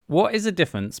What is the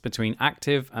difference between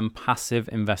active and passive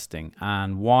investing,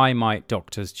 and why might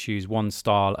doctors choose one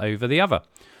style over the other?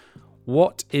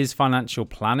 What is financial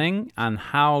planning, and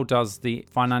how does the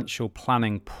financial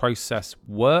planning process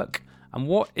work? And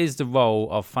what is the role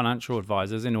of financial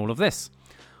advisors in all of this?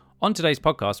 On today's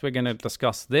podcast, we're going to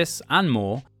discuss this and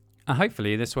more, and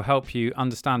hopefully this will help you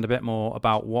understand a bit more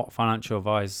about what financial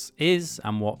advice is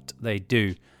and what they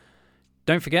do.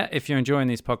 Don't forget, if you're enjoying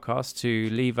these podcasts, to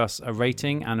leave us a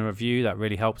rating and a review. That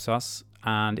really helps us.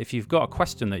 And if you've got a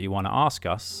question that you want to ask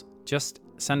us, just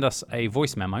send us a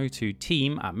voice memo to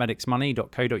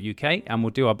team@medicsmoney.co.uk and we'll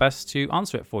do our best to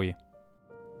answer it for you.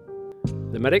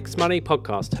 The Medics Money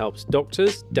podcast helps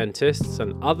doctors, dentists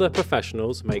and other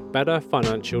professionals make better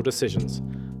financial decisions.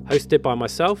 Hosted by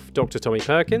myself, Dr. Tommy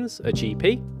Perkins, a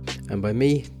GP. And by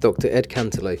me, Dr. Ed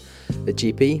Canterlow, a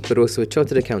GP, but also a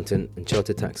chartered accountant and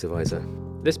chartered tax advisor.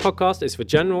 This podcast is for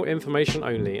general information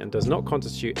only and does not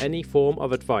constitute any form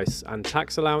of advice, and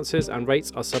tax allowances and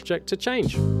rates are subject to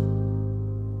change.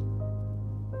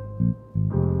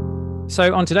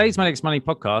 So on today's Medics Money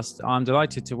podcast, I'm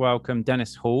delighted to welcome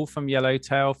Dennis Hall from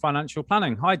Yellowtail Financial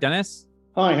Planning. Hi, Dennis.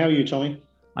 Hi, how are you, Tommy?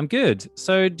 I'm good.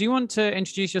 So do you want to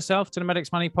introduce yourself to the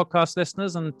Medics Money podcast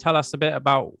listeners and tell us a bit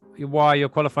about why you're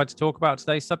qualified to talk about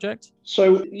today's subject?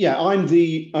 So, I'm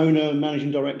the owner,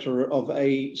 managing director of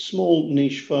a small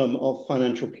niche firm of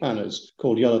financial planners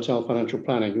called Yellowtail Financial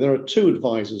Planning. There are two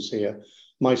advisors here,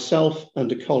 myself and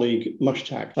a colleague,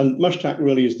 Mushtaq. And Mushtaq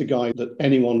really is the guy that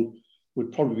anyone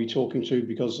would probably be talking to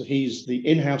because he's the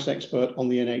in-house expert on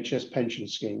the NHS pension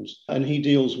schemes. And he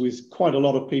deals with quite a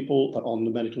lot of people on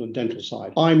the medical and dental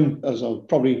side. I'm, as I was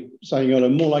probably saying earlier,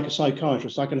 more like a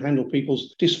psychiatrist. I can handle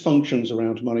people's dysfunctions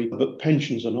around money, but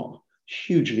pensions are not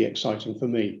hugely exciting for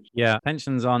me. Yeah,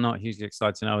 pensions are not hugely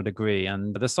exciting, I would agree.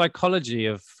 And the psychology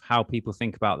of how people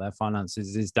think about their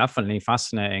finances is definitely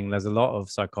fascinating. There's a lot of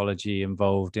psychology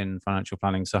involved in financial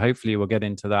planning. So hopefully we'll get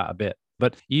into that a bit.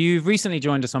 But you've recently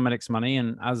joined us on Medics Money.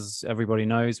 And as everybody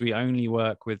knows, we only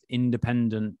work with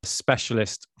independent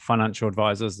specialist financial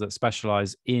advisors that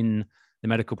specialize in the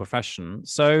medical profession.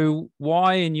 So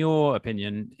why, in your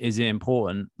opinion, is it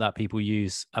important that people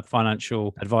use a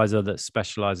financial advisor that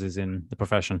specializes in the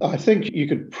profession? I think you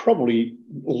could probably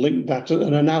link that to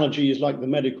an analogy is like the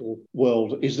medical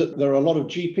world, is that there are a lot of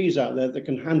GPs out there that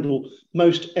can handle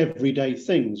most everyday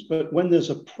things. But when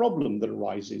there's a problem that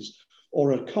arises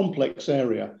or a complex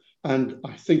area, and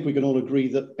I think we can all agree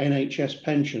that NHS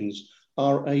pensions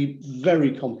are a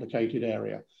very complicated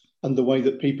area. And the way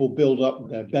that people build up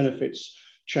their benefits,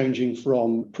 changing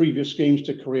from previous schemes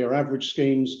to career average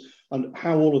schemes, and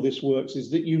how all of this works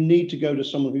is that you need to go to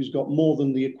someone who's got more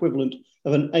than the equivalent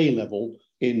of an A level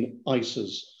in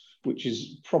ISAs, which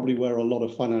is probably where a lot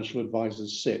of financial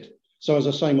advisors sit. So as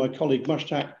I say, my colleague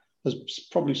Mushtaq has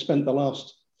probably spent the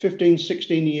last 15,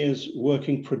 16 years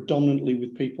working predominantly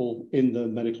with people in the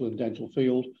medical and dental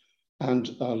field. And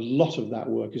a lot of that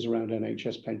work is around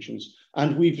NHS pensions.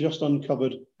 And we've just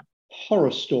uncovered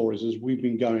horror stories as we've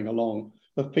been going along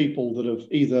of people that have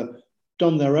either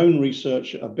done their own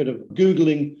research, a bit of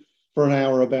Googling for an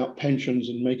hour about pensions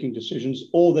and making decisions,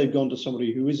 or they've gone to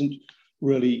somebody who isn't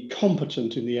really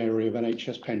competent in the area of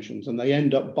NHS pensions, and they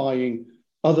end up buying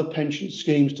other pension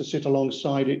schemes to sit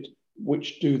alongside it,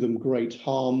 which do them great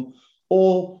harm,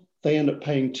 or they end up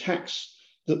paying tax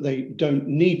that they don't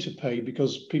need to pay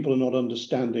because people are not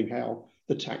understanding how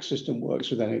the tax system works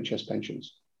with NHS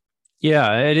pensions.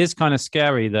 Yeah, it is kind of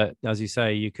scary that, as you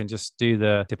say, you can just do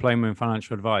the diploma in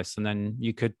financial advice and then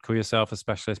you could call yourself a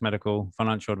specialist medical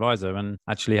financial advisor and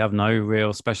actually have no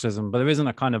real specialism. But there isn't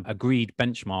a kind of agreed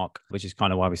benchmark, which is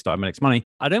kind of why we started Medics Money.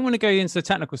 I don't want to go into the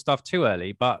technical stuff too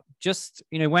early, but just,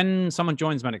 when someone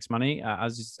joins Medics Money,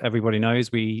 as everybody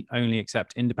knows, we only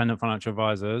accept independent financial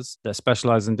advisors that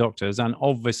specialize in doctors. And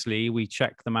obviously, we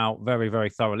check them out very, very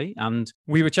thoroughly. And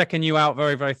we were checking you out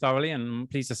very, very thoroughly. And I'm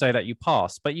pleased to say that you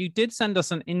passed. But you did send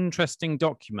us an interesting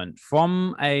document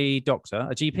from a doctor,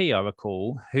 a GP, I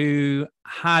recall, who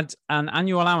had an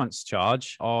annual allowance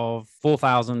charge of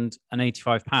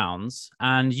 £4,085.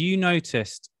 And you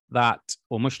noticed that,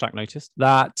 or Mushtaq noticed,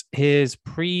 that his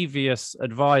previous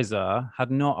advisor had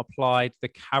not applied the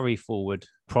carry forward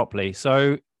properly.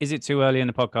 So is it too early in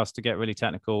the podcast to get really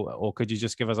technical, or could you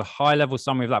just give us a high level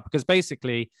summary of that? Because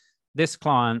basically this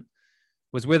client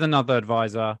was with another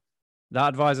advisor. That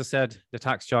advisor said the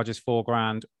tax charge is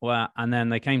 £4,000. Well, and then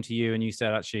they came to you and you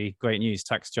said, actually, great news,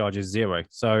 tax charge is zero.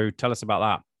 So tell us about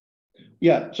that.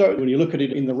 Yeah, so when you look at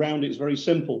it in the round, it's very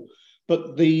simple.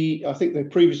 But I think the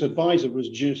previous advisor was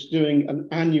just doing an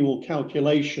annual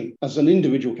calculation as an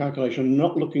individual calculation,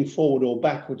 not looking forward or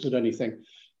backwards at anything.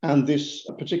 And this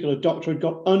particular doctor had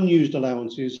got unused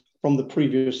allowances from the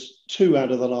previous 2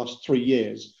 out of the last 3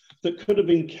 years that could have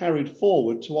been carried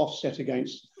forward to offset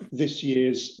against this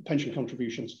year's pension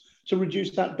contributions to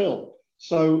reduce that bill.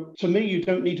 So to me, you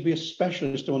don't need to be a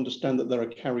specialist to understand that there are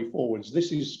carry forwards.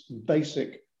 This is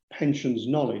basic pensions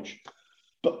knowledge.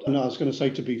 But and I was going to say,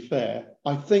 to be fair,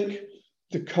 I think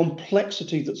the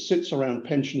complexity that sits around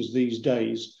pensions these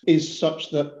days is such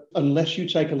that unless you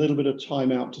take a little bit of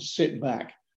time out to sit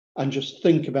back and just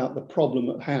think about the problem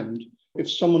at hand, if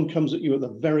someone comes at you at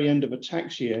the very end of a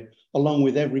tax year, along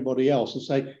with everybody else, and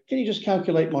say, can you just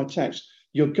calculate my tax?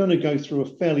 You're going to go through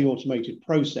a fairly automated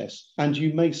process, and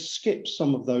you may skip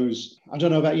some of those. I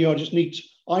don't know about you.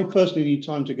 I personally need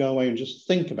time to go away and just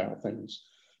think about things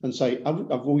and say, are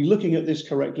we looking at this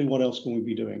correctly? What else can we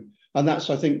be doing? And that's,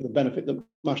 I think, the benefit that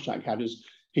Mushtaq had, is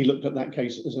he looked at that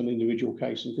case as an individual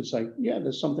case and could say, yeah,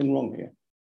 there's something wrong here.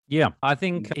 Yeah, I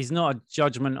think it's not a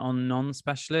judgment on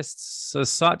non-specialists as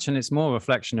such, and it's more a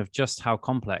reflection of just how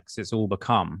complex it's all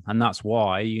become. And that's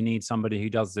why you need somebody who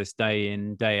does this day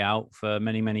in, day out for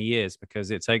many, many years,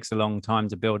 because it takes a long time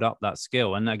to build up that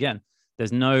skill. And again,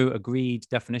 there's no agreed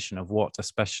definition of what a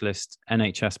specialist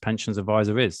NHS pensions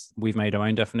advisor is. We've made our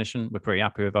own definition. We're pretty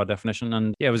happy with our definition.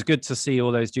 And yeah, it was good to see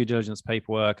all those due diligence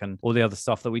paperwork and all the other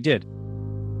stuff that we did.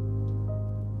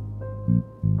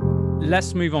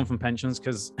 Let's move on from pensions,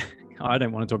 because I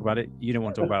don't want to talk about it. You don't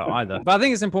want to talk about it either. But I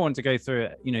think it's important to go through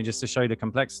it, just to show the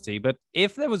complexity. But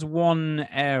if there was one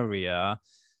area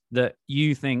that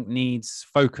you think needs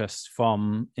focus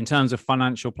from in terms of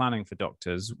financial planning for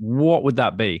doctors, what would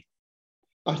that be?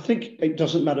 I think it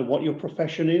doesn't matter what your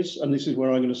profession is. And this is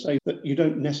where I'm going to say that you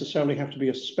don't necessarily have to be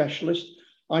a specialist.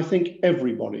 I think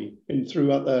everybody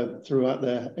throughout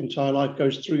their entire life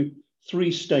goes through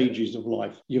 3 stages of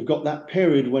life. You've got that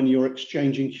period when you're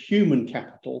exchanging human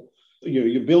capital.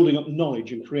 You're building up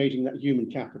knowledge and creating that human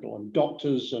capital. And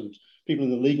doctors and people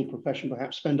in the legal profession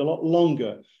perhaps spend a lot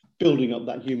longer building up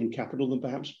that human capital than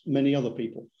perhaps many other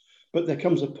people. But there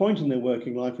comes a point in their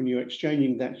working life when you're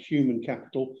exchanging that human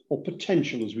capital, or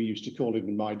potential, as we used to call it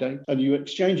in my day, and you're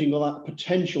exchanging all that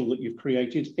potential that you've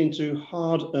created into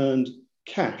hard-earned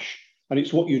cash. And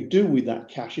it's what you do with that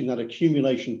cash in that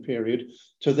accumulation period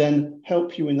to then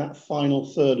help you in that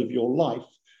final third of your life.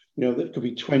 That could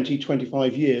be 20,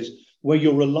 25 years, where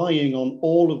you're relying on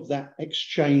all of that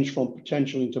exchange from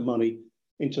potential into money,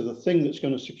 into the thing that's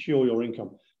going to secure your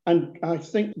income. And I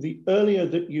think the earlier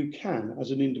that you can,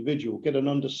 as an individual, get an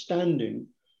understanding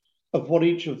of what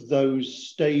each of those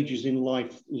stages in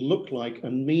life look like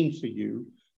and mean for you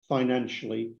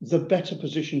financially, the better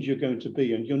positioned you're going to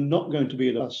be. And you're not going to be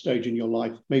at a stage in your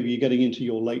life, maybe you're getting into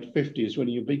your late 50s, when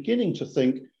you're beginning to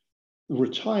think,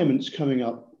 retirement's coming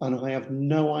up and I have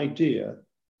no idea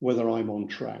whether I'm on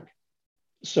track.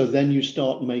 So then you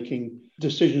start making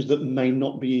decisions that may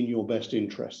not be in your best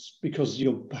interests because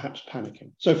you're perhaps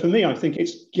panicking. So for me, I think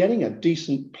it's getting a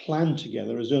decent plan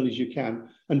together as early as you can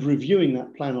and reviewing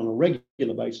that plan on a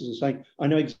regular basis and saying, I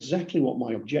know exactly what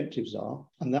my objectives are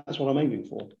and that's what I'm aiming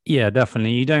for. Yeah,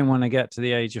 definitely. You don't want to get to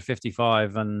the age of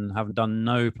 55 and have done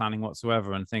no planning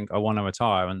whatsoever and think I want to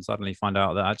retire and suddenly find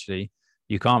out that actually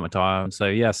you can't retire. And so,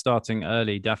 yeah, starting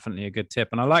early, definitely a good tip.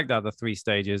 And I like that, the 3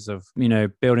 stages of,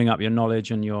 building up your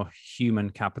knowledge and your human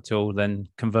capital, then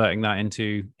converting that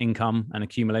into income and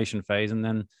accumulation phase. And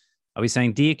then are we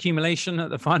saying deaccumulation at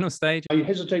the final stage? I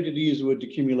hesitated to use the word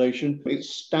decumulation. It's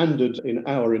standard in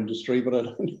our industry, but I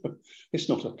don't know. It's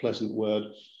not a pleasant word.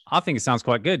 I think it sounds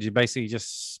quite good. You're basically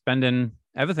just spending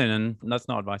everything, and that's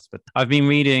not advice, but I've been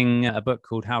reading a book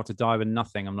called How to Die with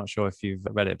Nothing. I'm not sure if you've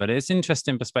read it, but it's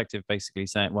interesting perspective, basically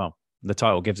saying, well, the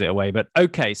title gives it away, but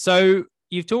okay. So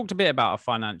you've talked a bit about a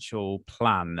financial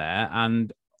plan there,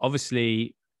 and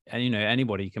obviously,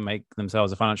 anybody can make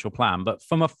themselves a financial plan, but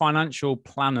from a financial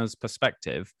planner's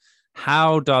perspective,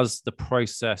 how does the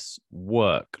process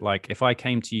work? Like if I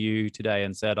came to you today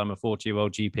and said, I'm a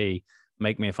 40-year-old GP,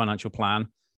 make me a financial plan,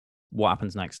 what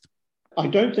happens next? I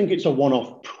don't think it's a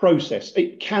one-off process.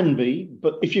 It can be,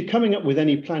 but if you're coming up with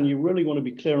any plan, you really want to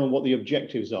be clear on what the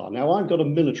objectives are. Now, I've got a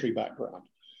military background,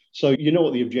 so you know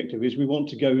what the objective is. We want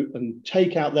to go and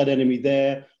take out that enemy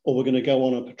there, or we're going to go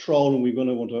on a patrol and we're going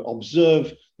to want to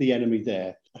observe the enemy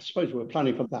there. I suppose we're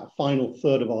planning for that final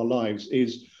third of our lives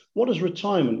is, what does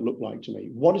retirement look like to me?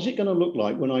 What is it going to look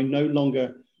like when I no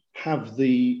longer have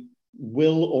the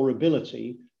will or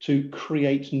ability to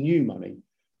create new money?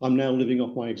 I'm now living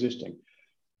off my existing.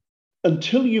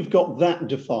 Until you've got that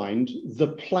defined, the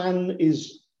plan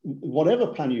is, whatever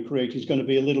plan you create is going to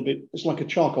be a little bit, it's like a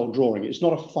charcoal drawing. It's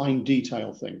not a fine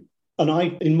detail thing.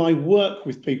 And in my work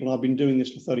with people, I've been doing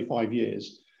this for 35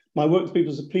 years, My work with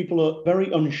people is that people are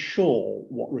very unsure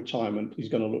what retirement is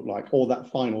going to look like, or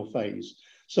that final phase.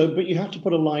 So, but you have to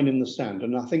put a line in the sand.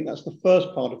 And I think that's the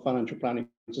first part of financial planning,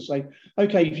 to say,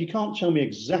 okay, if you can't tell me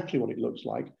exactly what it looks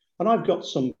like, and I've got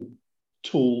some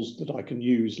tools that I can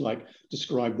use, like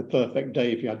describe the perfect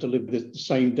day. If you had to live the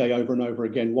same day over and over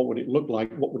again, what would it look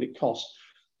like? What would it cost?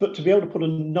 But to be able to put a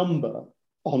number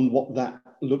on what that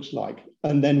looks like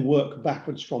and then work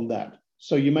backwards from that.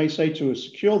 So you may say, to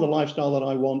secure the lifestyle that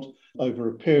I want over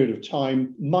a period of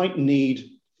time, might need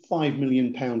 £5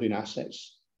 million in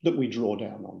assets that we draw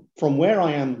down on. From where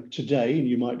I am today, and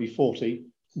you might be 40,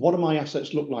 what do my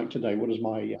assets look like today? What does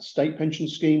my state pension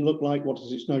scheme look like? What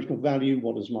is its notional value?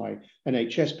 What does my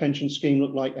NHS pension scheme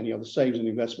look like? Any other saves and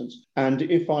investments? And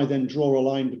if I then draw a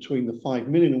line between the 5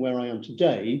 million and where I am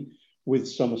today, with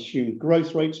some assumed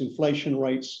growth rates, inflation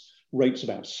rates, rates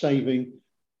about saving,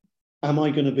 am I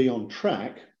going to be on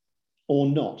track or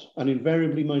not? And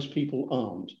invariably, most people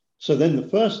aren't. So then the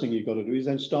first thing you've got to do is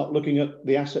then start looking at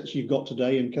the assets you've got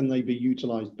today, and can they be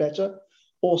utilized better,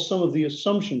 or some of the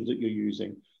assumptions that you're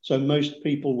using. So most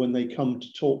people, when they come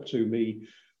to talk to me,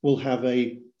 will have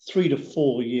a 3 to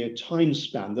 4 year time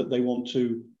span that they want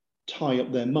to tie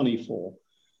up their money for,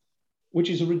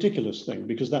 which is a ridiculous thing,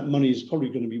 because that money is probably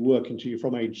going to be working to you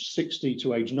from age 60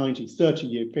 to age 90,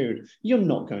 30-year period. You're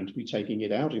not going to be taking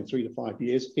it out in 3 to 5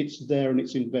 years. It's there and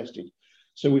it's invested.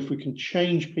 So if we can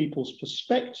change people's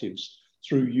perspectives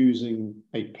through using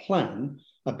a plan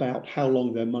about how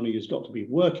long their money has got to be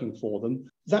working for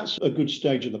them, that's a good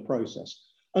stage of the process.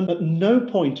 And at no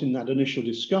point in that initial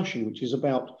discussion, which is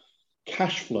about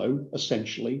cash flow,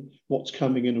 essentially, what's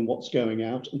coming in and what's going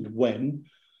out and when,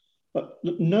 but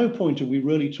at no point are we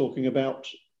really talking about,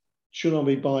 should I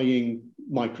be buying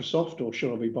Microsoft or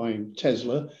should I be buying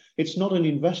Tesla? It's not an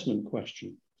investment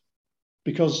question.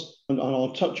 Because, and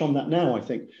I'll touch on that now, I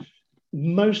think,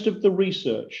 most of the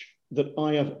research that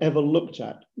I have ever looked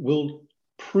at will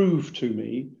prove to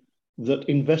me that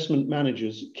investment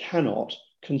managers cannot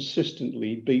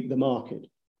consistently beat the market.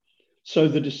 So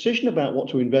the decision about what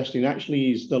to invest in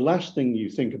actually is the last thing you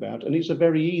think about, and it's a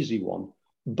very easy one.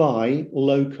 Buy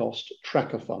low-cost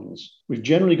tracker funds. We've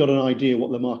generally got an idea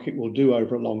what the market will do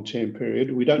over a long-term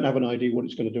period. We don't have an idea what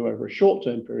it's going to do over a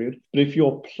short-term period. But if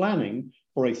you're planning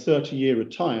for a 30-year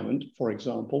retirement, for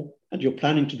example, and you're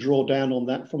planning to draw down on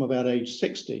that from about age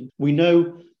 60, we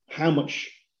know how much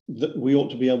that we ought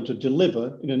to be able to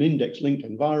deliver in an index-linked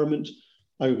environment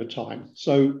over time.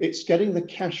 So it's getting the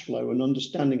cash flow and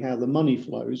understanding how the money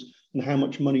flows and how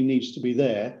much money needs to be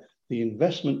there. The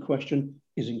investment question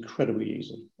is incredibly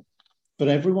easy. But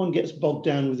everyone gets bogged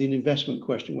down with an investment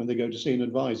question when they go to see an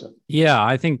advisor. Yeah,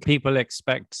 I think people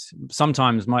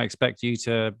sometimes might expect you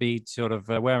to be sort of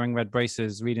wearing red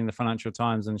braces, reading the Financial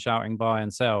Times and shouting buy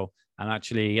and sell. And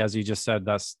actually, as you just said,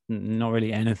 that's not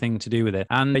really anything to do with it.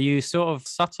 And you sort of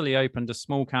subtly opened a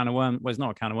small can of worms. Well, it's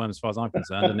not a can of worms as far as I'm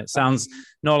concerned. And it sounds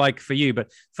not like for you,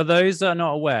 but for those that are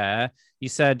not aware, you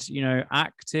said,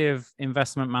 active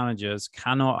investment managers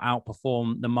cannot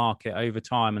outperform the market over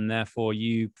time, and therefore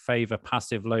you favor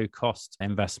passive low-cost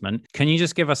investment. Can you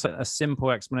just give us a simple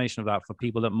explanation of that for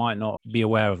people that might not be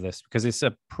aware of this? Because it's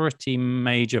a pretty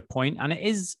major point, and it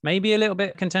is maybe a little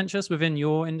bit contentious within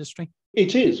your industry.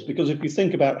 It is, because if you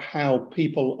think about how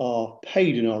people are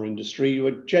paid in our industry, you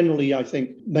would generally, I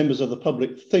think, members of the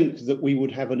public think that we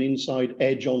would have an inside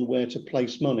edge on where to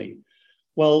place money.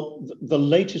 Well, the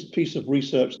latest piece of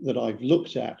research that I've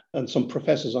looked at, and some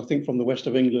professors, I think from the west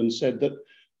of England, said that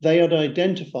they had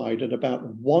identified at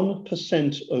about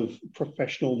 1% of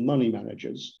professional money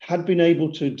managers had been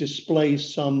able to display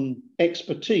some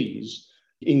expertise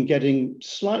in getting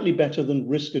slightly better than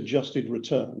risk-adjusted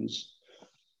returns.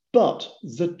 But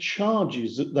the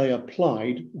charges that they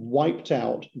applied wiped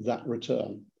out that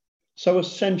return. So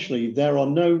essentially, there are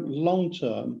no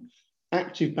long-term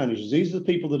active managers. These are the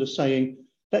people that are saying,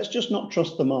 let's just not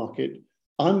trust the market.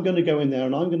 I'm going to go in there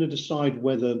and I'm going to decide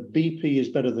whether BP is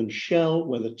better than Shell,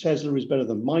 whether Tesla is better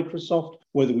than Microsoft,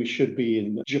 whether we should be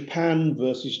in Japan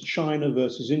versus China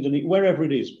versus Indonesia, wherever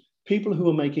it is. People who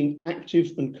are making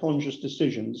active and conscious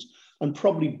decisions and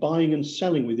probably buying and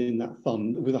selling within that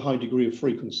fund with a high degree of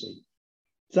frequency.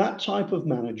 That type of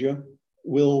manager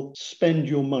will spend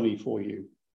your money for you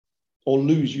or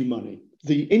lose you money.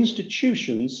 The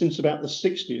institutions, since about the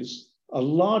 60s, a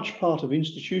large part of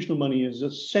institutional money has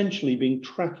essentially been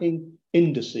tracking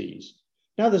indices.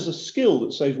 Now there's a skill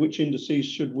that says which indices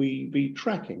should we be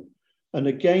tracking. And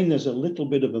again, there's a little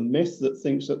bit of a myth that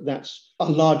thinks that that's a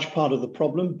large part of the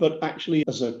problem, but actually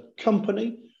as a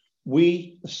company,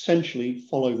 we essentially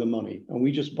follow the money and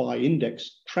we just buy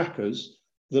index trackers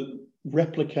that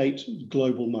replicate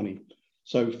global money.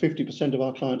 So 50% of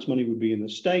our clients' money would be in the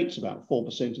States, about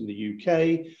 4% in the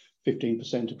UK,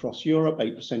 15% across Europe,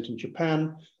 8% in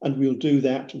Japan. And we'll do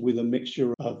that with a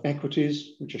mixture of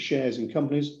equities, which are shares in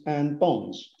companies, and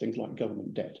bonds, things like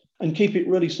government debt. And keep it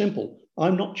really simple.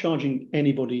 I'm not charging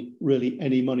anybody really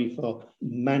any money for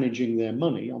managing their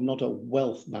money. I'm not a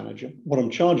wealth manager. What I'm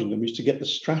charging them is to get the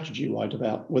strategy right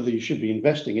about whether you should be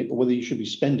investing it or whether you should be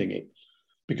spending it.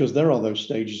 Because there are those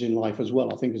stages in life as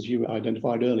well. I think, as you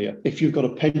identified earlier, if you've got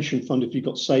a pension fund, if you've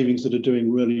got savings that are doing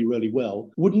really, really well,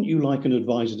 wouldn't you like an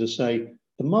advisor to say,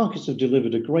 the markets have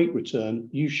delivered a great return,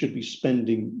 you should be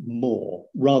spending more,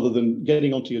 rather than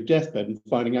getting onto your deathbed and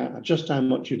finding out just how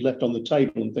much you'd left on the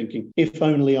table and thinking, if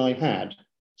only I had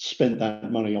spent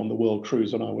that money on the world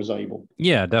cruise when I was able.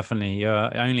 Yeah, definitely.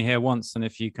 You're only here once, and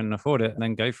if you can afford it,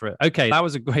 then go for it. Okay, that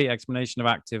was a great explanation of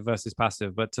active versus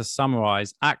passive. But to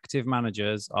summarize, active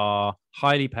managers are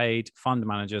highly paid fund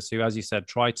managers who, as you said,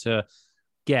 try to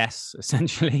guess,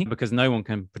 essentially, because no one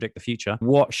can predict the future,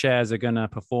 what shares are going to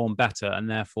perform better, and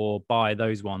therefore buy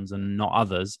those ones and not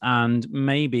others. And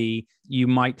maybe you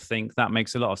might think that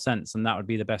makes a lot of sense and that would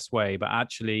be the best way. But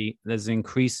actually, there's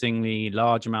increasingly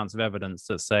large amounts of evidence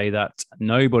that say that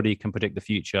nobody can predict the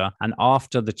future. And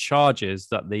after the charges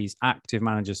that these active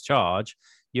managers charge,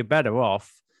 you're better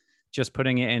off just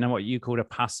putting it in what you call a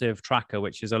passive tracker,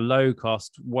 which is a low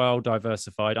cost, well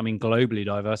diversified, I mean, globally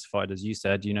diversified, as you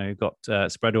said, got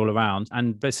spread all around,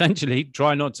 and essentially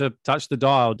try not to touch the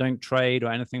dial, don't trade or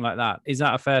anything like that. Is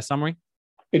that a fair summary?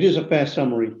 It is a fair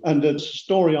summary. And the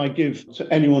story I give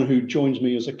to anyone who joins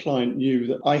me as a client new,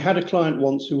 that I had a client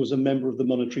once who was a member of the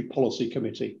Monetary Policy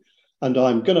Committee. And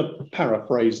I'm going to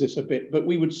paraphrase this a bit, but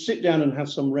we would sit down and have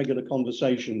some regular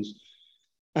conversations.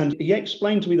 And he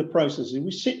explained to me the process. We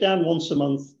sit down once a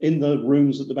month in the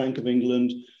rooms at the Bank of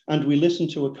England, and we listen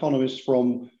to economists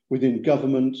from within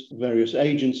government, various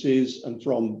agencies, and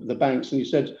from the banks. And he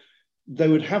said they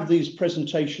would have these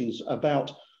presentations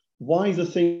about why the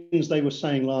things they were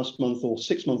saying last month or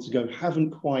 6 months ago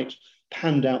haven't quite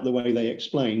panned out the way they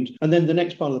explained. And then the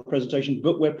next part of the presentation,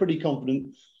 but we're pretty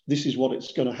confident this is what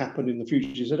it's going to happen in the future.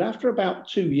 He said, after about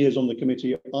 2 years on the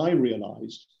committee, I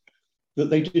realized that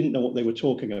they didn't know what they were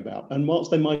talking about. And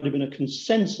whilst there might have been a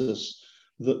consensus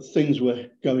that things were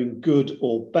going good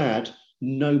or bad,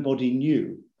 nobody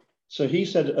knew. So he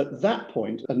said at that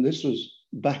point, and this was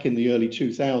back in the early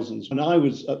 2000s, and I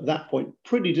was at that point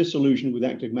pretty disillusioned with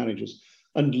active managers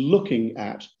and looking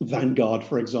at Vanguard,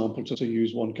 for example, to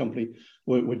use one company,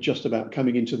 were just about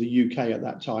coming into the UK at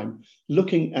that time,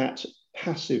 looking at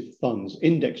passive funds,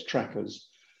 index trackers,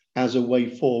 as a way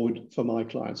forward for my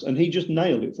clients. And he just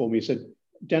nailed it for me. He said,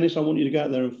 Dennis, I want you to go out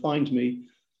there and find me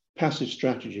passive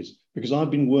strategies, because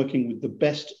I've been working with the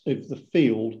best of the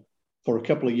field for a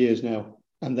couple of years now,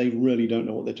 and they really don't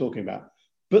know what they're talking about,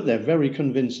 but they're very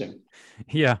convincing.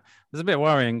 Yeah, it's a bit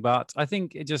worrying, but I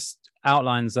think it just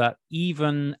outlines that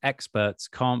even experts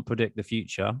can't predict the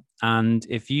future. And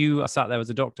if you are sat there as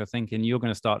a doctor thinking you're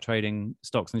going to start trading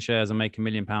stocks and shares and make £1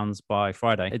 million by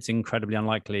Friday, it's incredibly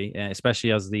unlikely,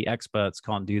 especially as the experts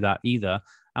can't do that either.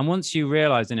 And once you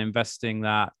realize in investing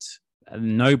that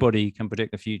nobody can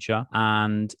predict the future,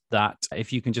 and that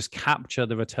if you can just capture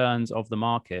the returns of the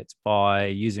market by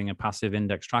using a passive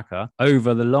index tracker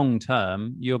over the long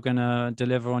term, you're going to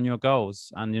deliver on your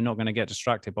goals, and you're not going to get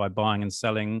distracted by buying and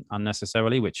selling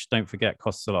unnecessarily, which, don't forget,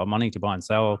 costs a lot of money to buy and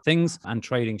sell things, and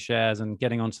trading shares and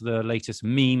getting onto the latest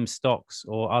meme stocks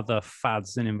or other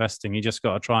fads in investing. You just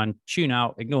got to try and tune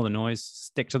out, ignore the noise,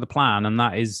 stick to the plan. And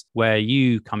that is where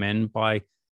you come in by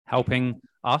helping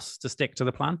us to stick to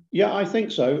the plan? Yeah, I think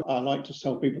so. I like to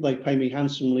tell people they pay me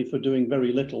handsomely for doing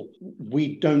very little.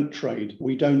 We don't trade.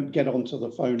 We don't get onto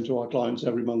the phone to our clients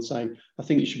every month saying, I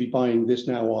think you should be buying this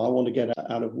now, or I want to get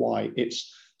out of Y.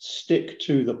 It's stick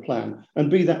to the plan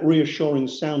and be that reassuring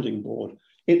sounding board.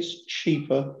 It's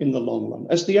cheaper in the long run.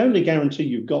 That's the only guarantee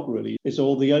you've got, really,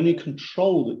 or the only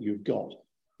control that you've got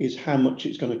is how much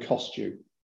it's going to cost you.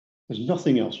 There's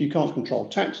nothing else. You can't control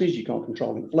taxes. You can't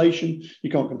control inflation. You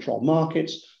can't control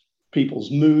markets, people's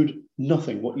mood,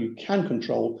 nothing. What you can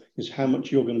control is how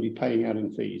much you're going to be paying out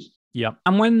in fees. Yeah.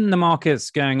 And when the market's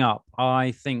going up,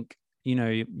 I think,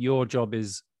 your job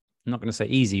is, I'm not going to say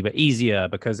easy, but easier,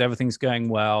 because everything's going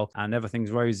well and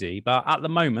everything's rosy. But at the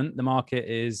moment, the market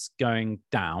is going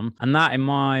down. And that, in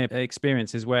my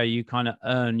experience, is where you kind of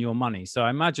earn your money. So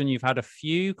I imagine you've had a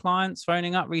few clients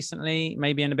phoning up recently,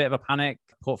 maybe in a bit of a panic.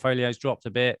 Portfolios dropped a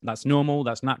bit. That's normal.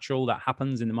 That's natural. That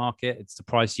happens in the market. It's the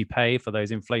price you pay for those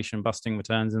inflation busting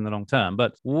returns in the long term.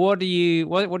 But what do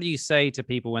you say to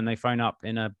people when they phone up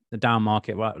in a down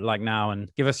market like now,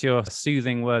 and give us your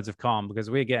soothing words of calm,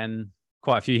 because we're getting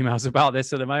quite a few emails about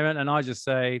this at the moment. And I just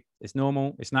say it's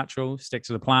normal, it's natural, stick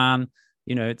to the plan.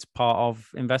 It's part of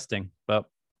investing. But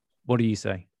what do you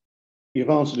say? You've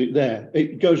answered it there.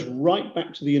 It goes right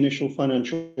back to the initial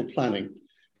financial planning.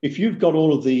 If you've got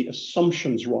all of the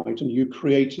assumptions right and you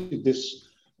created this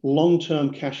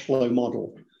long-term cash flow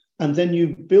model, and then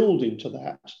you build into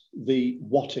that the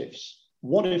what ifs.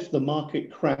 What if the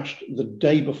market crashed the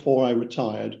day before I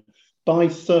retired by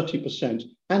 30%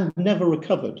 and never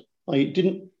recovered? It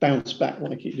didn't bounce back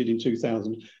like it did in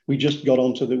 2000. We just got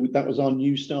onto that was our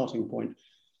new starting point.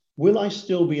 Will I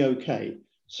still be okay?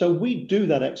 So we do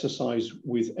that exercise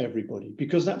with everybody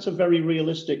because that's a very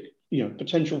realistic,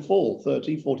 potential fall,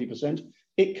 30, 40%.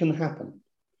 It can happen.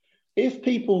 If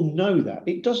people know that,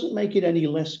 it doesn't make it any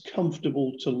less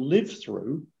comfortable to live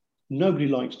through. Nobody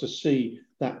likes to see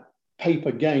that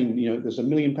paper gain. There's £1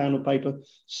 million of paper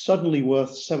suddenly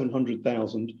worth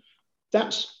 700,000.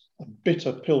 That's a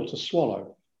bitter pill to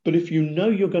swallow. But if you know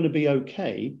you're going to be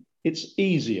okay, it's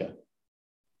easier.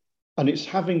 And it's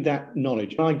having that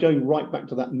knowledge. And I go right back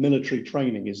to that military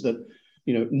training is that,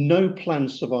 no plan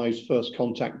survives first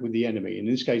contact with the enemy. In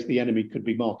this case, the enemy could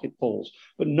be market falls,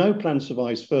 but no plan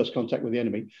survives first contact with the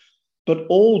enemy. But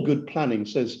all good planning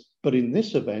says, but in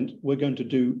this event, we're going to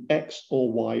do X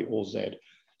or Y or Z.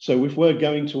 So if we're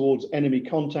going towards enemy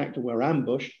contact and we're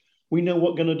ambushed, we know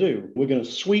what we're going to do. We're going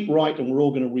to sweep right and we're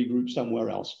all going to regroup somewhere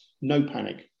else. No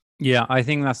panic. Yeah, I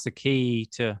think that's the key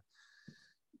to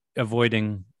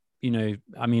avoiding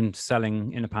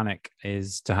selling in a panic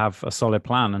is to have a solid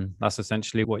plan. And that's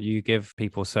essentially what you give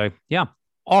people. So, yeah.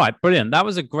 All right, brilliant. That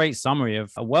was a great summary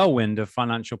of a whirlwind of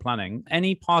financial planning.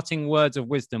 Any parting words of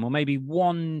wisdom or maybe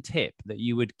one tip that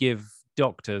you would give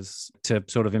doctors to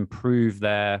sort of improve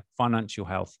their financial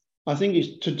health? I think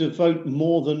it's to devote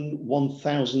more than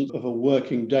 1,000th of a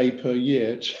working day per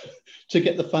year to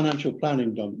get the financial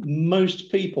planning done.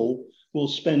 Most people will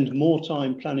spend more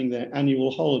time planning their annual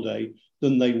holiday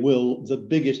than they will the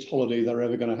biggest holiday they're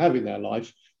ever going to have in their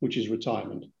life, which is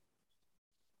retirement.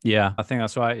 Yeah, I think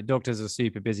that's right. Doctors are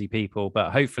super busy people,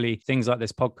 but hopefully things like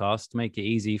this podcast make it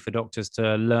easy for doctors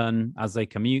to learn as they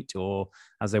commute or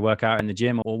as they work out in the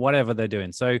gym or whatever they're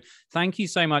doing. So thank you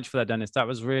so much for that, Dennis. That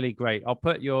was really great. I'll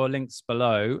put your links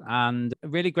below and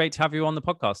really great to have you on the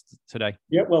podcast today.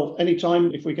 Yeah, well,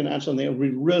 anytime if we can add something, it would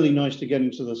be really nice to get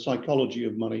into the psychology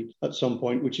of money at some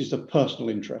point, which is the personal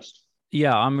interest.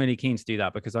 Yeah, I'm really keen to do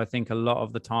that because I think a lot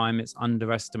of the time it's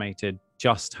underestimated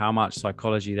just how much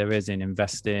psychology there is in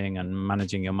investing and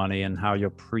managing your money and how your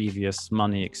previous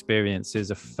money experiences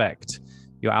affect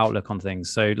your outlook on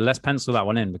things. So let's pencil that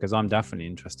one in because I'm definitely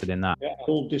interested in that. Yeah,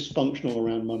 all dysfunctional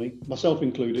around money, myself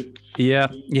included. Yeah,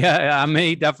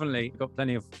 me definitely. Got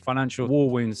plenty of financial war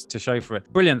wounds to show for it.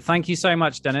 Brilliant. Thank you so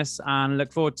much, Dennis, and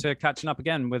look forward to catching up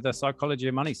again with a psychology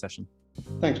of money session.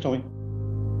 Thanks, Tommy.